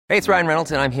Hey, it's Ryan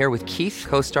Reynolds, and I'm here with Keith,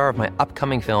 co-star of my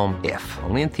upcoming film, If,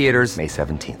 only in theaters May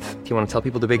 17th. Do you want to tell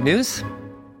people the big news?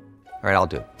 All right, I'll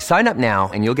do it. Sign up now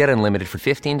and you'll get unlimited for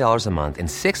 $15 a month and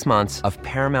 6 months of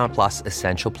Paramount Plus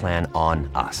Essential Plan on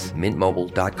us.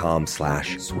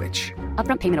 MintMobile.com/switch.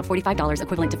 Upfront payment of $45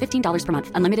 equivalent to $15 per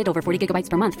month. Unlimited over 40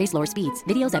 gigabytes per month. Face lower speeds.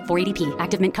 Videos at 480p.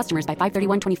 Active Mint customers by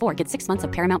 531.24 get 6 months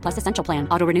of Paramount Plus Essential Plan.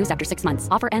 Auto renews after 6 months.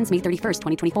 Offer ends May 31st,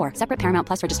 2024. Separate Paramount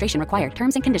Plus registration required.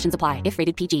 Terms and conditions apply if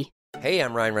rated PG. Hey,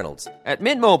 I'm Ryan Reynolds. At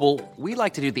Mint Mobile, we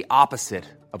like to do the opposite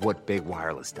of what Big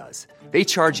Wireless does. They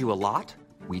charge you a lot.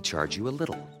 We charge you a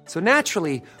little. So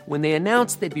naturally, when they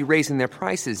announced they'd be raising their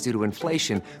prices due to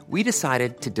inflation, we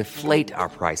decided to deflate our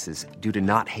prices due to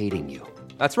not hating you.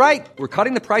 That's right. We're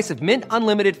cutting the price of Mint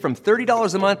Unlimited from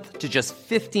 $30 a month to just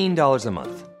 $15 a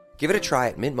month. Give it a try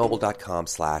at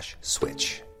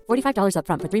mintmobile.com/switch. $45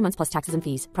 upfront for 3 months plus taxes and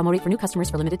fees. Promo rate for new customers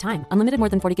for limited time. Unlimited more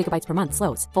than 40 gigabytes per month.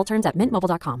 Slows full terms at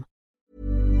mintmobile.com.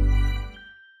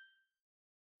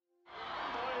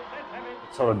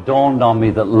 It sort of dawned on me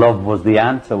that love was the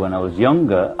answer when I was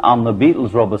younger. On the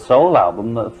Beatles' Rubber Soul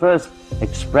album, the first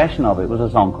expression of it was a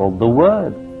song called The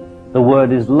Word. The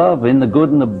Word is love. In the good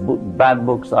and the bad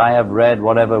books I have read,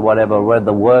 whatever, read,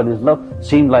 the Word is love.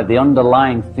 Seemed like the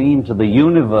underlying theme to the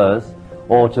universe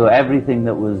or to everything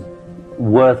that was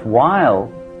worthwhile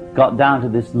got down to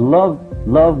this love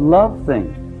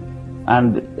thing.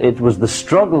 And it was the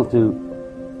struggle to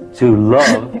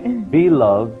love, be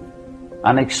loved,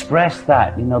 and express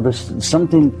that. You know, there's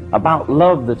something about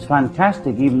love that's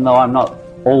fantastic, even though I'm not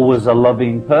always a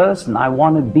loving person. I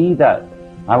want to be that.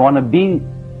 I want to be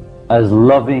as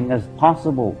loving as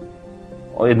possible.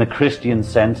 Or in the Christian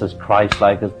sense, as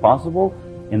Christ-like as possible.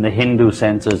 In the Hindu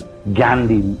sense, as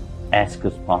Gandhi-esque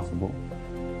as possible.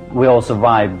 We all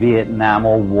survived Vietnam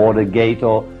or Watergate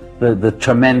or the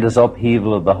tremendous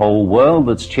upheaval of the whole world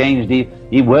that's changed. We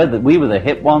were the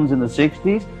hip ones in the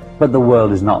 60s. But the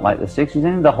world is not like the 60s.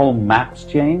 And the whole map's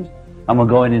changed. And we're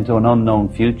going into an unknown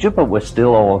future, but we're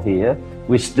still all here.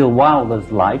 We're still, while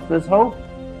there's life, there's hope.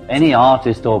 Any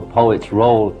artist or poet's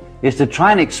role is to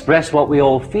try and express what we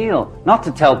all feel. Not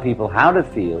to tell people how to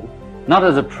feel. Not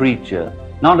as a preacher.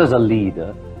 Not as a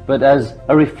leader. But as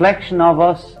a reflection of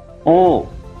us all.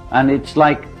 And it's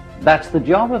like, that's the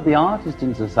job of the artist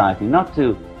in society.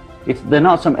 They're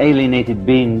not some alienated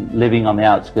being living on the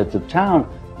outskirts of town.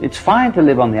 It's fine to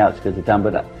live on the outskirts of town,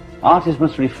 but artists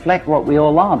must reflect what we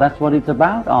all are. That's what it's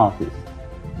about, artists.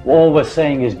 All we're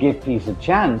saying is give peace a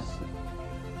chance.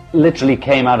 Literally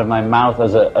came out of my mouth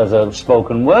as a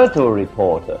spoken word to a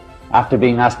reporter. After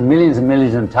being asked millions and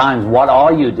millions of times, what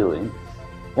are you doing?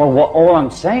 Well, all I'm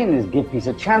saying is give peace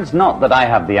a chance. Not that I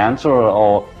have the answer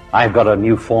or I've got a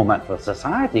new format for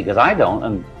society, because I don't,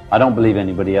 and I don't believe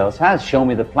anybody else has. Show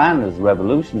me the plan, as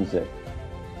Revolution said.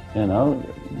 You know,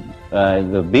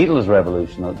 the Beatles'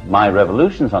 Revolution, my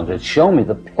Revolution song says, show me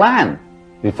the plan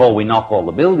before we knock all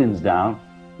the buildings down,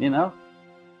 you know.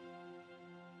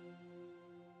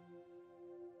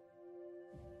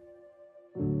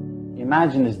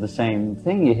 Imagine is the same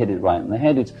thing. You hit it right in the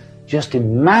head. It's just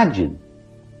imagine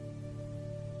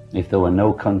if there were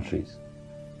no countries.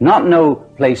 Not no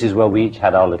places where we each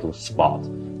had our little spot.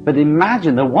 But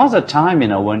imagine, there was a time, you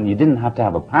know, when you didn't have to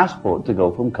have a passport to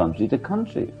go from country to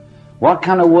country. What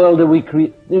kind of world did we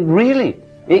create? Really,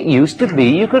 it used to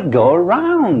be you could go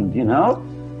around, you know.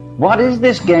 What is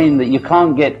this game that you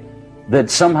can't get,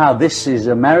 that somehow this is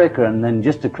America and then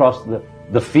just across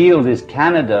the field is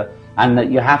Canada, and that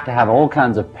you have to have all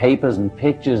kinds of papers and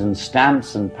pictures and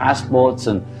stamps and passports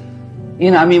and,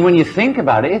 you know, I mean, when you think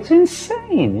about it, it's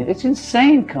insane. It's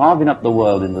insane carving up the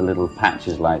world into little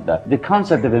patches like that. The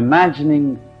concept of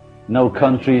imagining no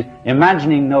countries,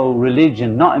 imagining no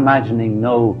religion, not imagining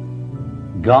no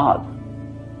God.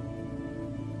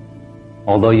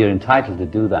 Although you're entitled to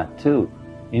do that too.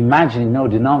 Imagining no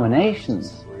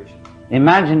denominations.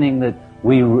 Imagining that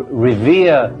we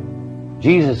revere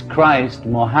Jesus Christ,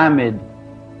 Mohammed,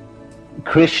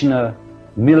 Krishna,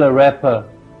 Milarepa,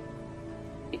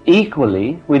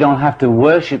 equally. We don't have to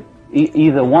worship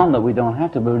either one, that we don't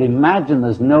have to, but imagine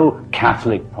there's no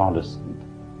Catholic Protestant,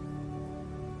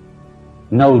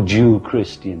 no Jew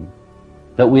Christian,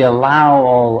 that we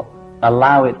allow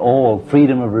it all,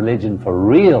 freedom of religion for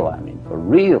real, I mean, for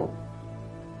real.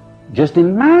 Just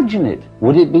imagine it.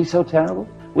 Would it be so terrible?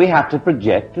 We have to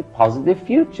project a positive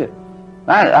future.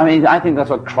 I mean, I think that's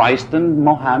what Christ and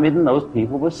Mohammed and those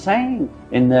people were saying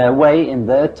in their way, in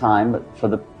their time,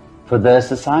 for their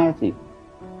society.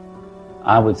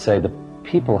 I would say the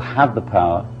people have the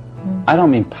power. I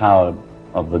don't mean power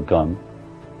of the gun,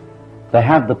 They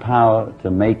have the power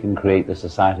to make and create the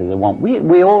society they want.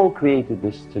 We all created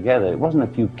this together. It wasn't a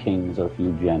few kings or a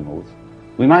few generals.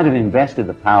 We might have invested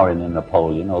the power in a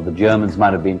Napoleon, or the Germans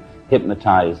might have been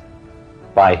hypnotized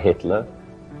by Hitler.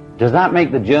 Does that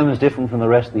make the Germans different from the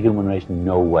rest of the human race?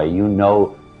 No way. You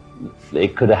know,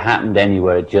 it could have happened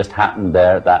anywhere. It just happened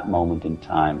there at that moment in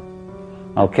time.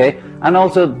 Okay? And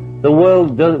also, the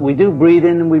world we do breathe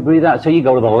in and we breathe out. So you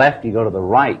go to the left, you go to the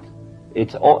right.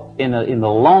 It's in the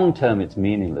long term, it's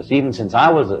meaningless. Even since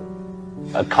I was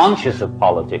a conscious of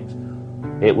politics,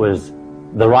 it was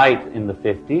the right in the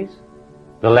 50s,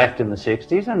 the left in the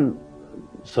 60s, and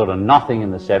sort of nothing in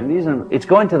the 70s, and it's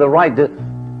going to the right.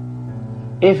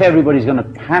 If everybody's going to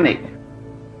panic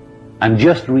and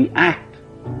just react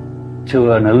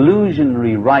to an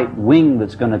illusionary right wing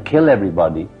that's going to kill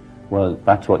everybody, well,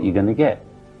 that's what you're going to get.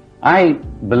 I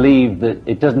believe that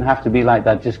it doesn't have to be like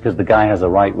that just because the guy has a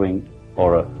right wing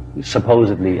or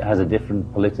supposedly has a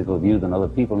different political view than other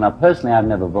people. Now, personally, I've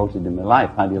never voted in my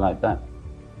life. How do you like that?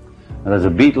 Now, there's a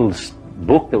Beatles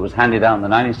book that was handed out in the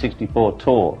 1964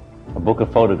 tour, a book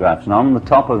of photographs, and on the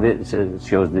top of it, it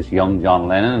shows this young John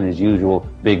Lennon in his usual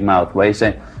big mouth way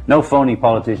saying, "No phony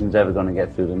politician's ever going to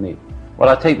get through to me." Well,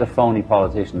 I take the phony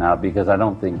politician out because I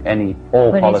don't think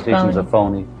all politicians are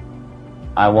phony.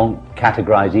 I won't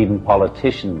categorize even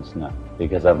politicians now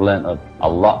because I've learned a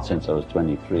lot since I was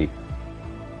 23.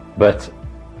 But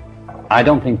I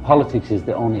don't think politics is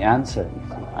the only answer.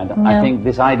 I think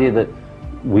this idea that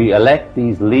we elect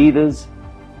these leaders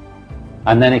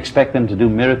and then expect them to do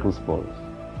miracles for us.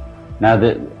 Now,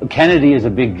 Kennedy is a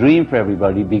big dream for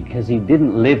everybody because he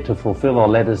didn't live to fulfill or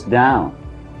let us down.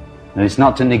 And it's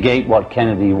not to negate what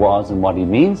Kennedy was and what he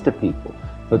means to people.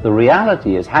 But the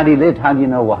reality is, had he lived, how do you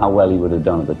know how well he would have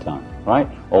done at the time, right?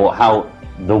 Or how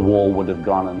the war would have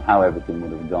gone and how everything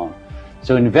would have gone.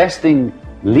 So investing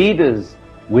leaders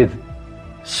with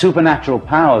supernatural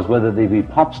powers, whether they be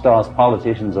pop stars,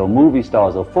 politicians, or movie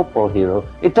stars, or football heroes,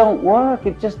 it don't work.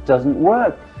 It just doesn't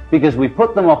work. Because we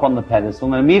put them up on the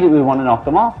pedestal and immediately we want to knock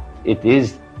them off. It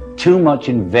is too much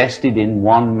invested in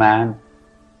one man,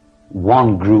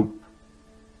 one group.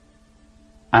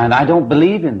 And I don't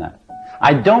believe in that.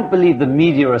 I don't believe the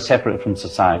media are separate from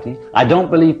society. I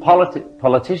don't believe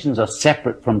politicians are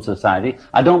separate from society.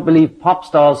 I don't believe pop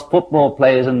stars, football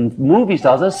players, and movie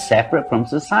stars are separate from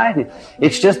society.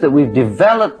 It's just that we've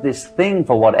developed this thing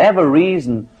for whatever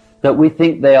reason that we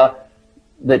think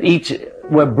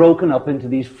we're broken up into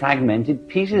these fragmented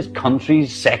pieces,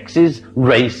 countries, sexes,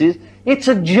 races. It's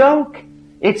a joke.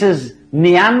 It's as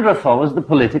Neanderthal as the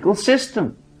political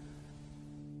system.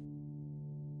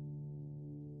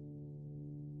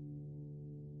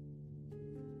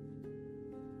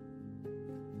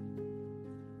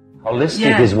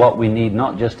 Holistic is what we need,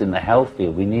 not just in the health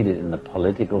field. We need it in the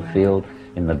political field,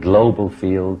 in the global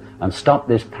field, and stop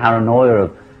this paranoia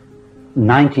of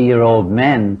 90-year-old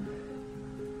men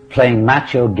playing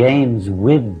macho games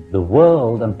with the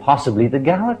world and possibly the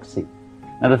galaxy.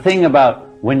 Now, the thing about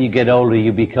when you get older,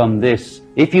 you become this.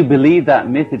 If you believe that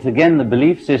myth, it's again the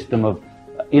belief system of,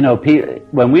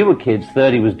 when we were kids,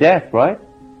 30 was death, right?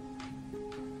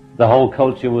 The whole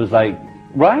culture was like,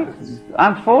 right?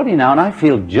 I'm 40 now and I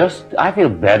feel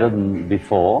better than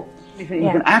before. You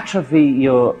can atrophy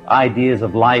your ideas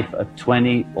of life at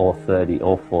 20 or 30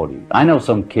 or 40. I know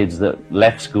some kids that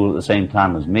left school at the same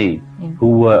time as me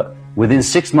who were, within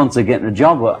 6 months of getting a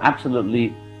job, were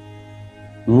absolutely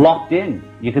locked in.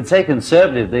 You could say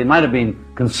conservative. They might have been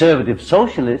conservative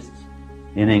socialists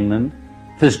in England.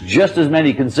 There's just as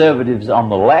many conservatives on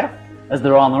the left as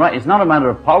there are on the right. It's not a matter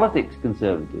of politics,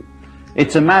 conservative.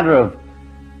 It's a matter of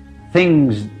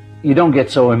things. You don't get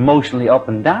so emotionally up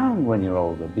and down when you're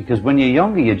older, because when you're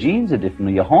younger, your genes are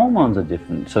different, your hormones are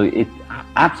different, so it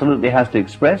absolutely has to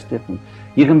express different.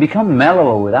 You can become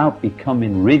mellower without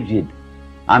becoming rigid.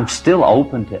 I'm still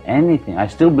open to anything. I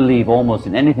still believe almost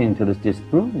in anything until it's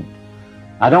disproved.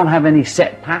 I don't have any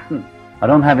set pattern. I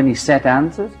don't have any set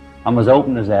answers. I'm as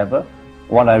open as ever.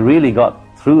 What I really got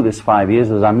through this 5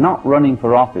 years is I'm not running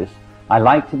for office. I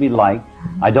like to be liked.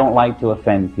 I don't like to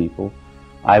offend people.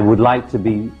 I would like to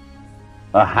be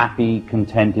a happy,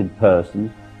 contented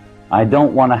person. I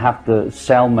don't want to have to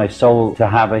sell my soul to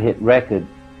have a hit record.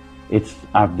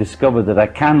 I've discovered that I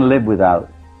can live without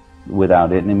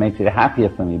it, and it makes it happier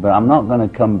for me. But I'm not going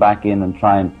to come back in and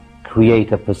try and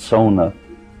create a persona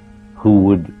who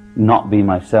would not be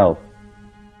myself.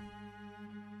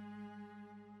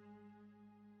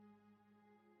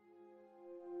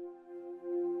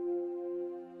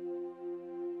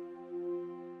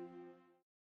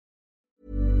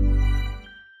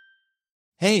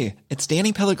 Hey, it's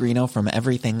Danny Pellegrino from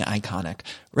Everything Iconic.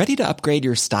 Ready to upgrade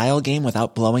your style game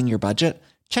without blowing your budget?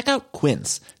 Check out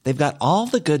Quince. They've got all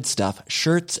the good stuff,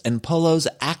 shirts and polos,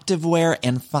 activewear,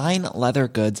 and fine leather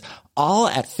goods, all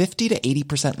at 50 to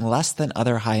 80% less than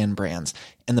other high-end brands.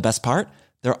 And the best part?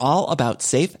 They're all about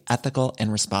safe, ethical,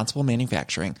 and responsible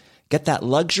manufacturing. Get that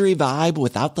luxury vibe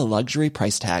without the luxury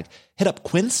price tag. Hit up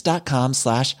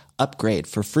quince.com/upgrade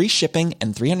for free shipping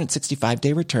and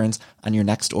 365-day returns on your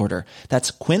next order.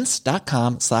 That's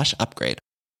quince.com/upgrade.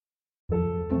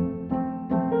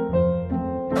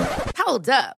 Hold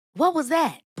up. What was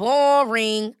that?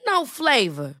 Boring. No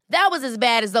flavor. That was as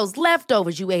bad as those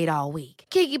leftovers you ate all week.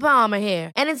 Keke Palmer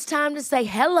here, and it's time to say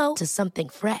hello to something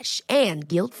fresh and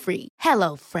guilt-free.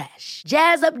 Hello Fresh.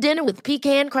 Jazz up dinner with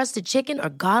pecan-crusted chicken or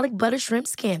garlic butter shrimp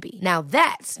scampi. Now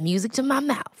that's music to my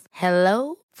mouth.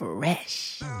 Hello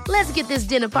Fresh. Let's get this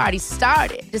dinner party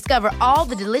started. Discover all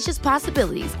the delicious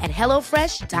possibilities at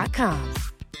hellofresh.com.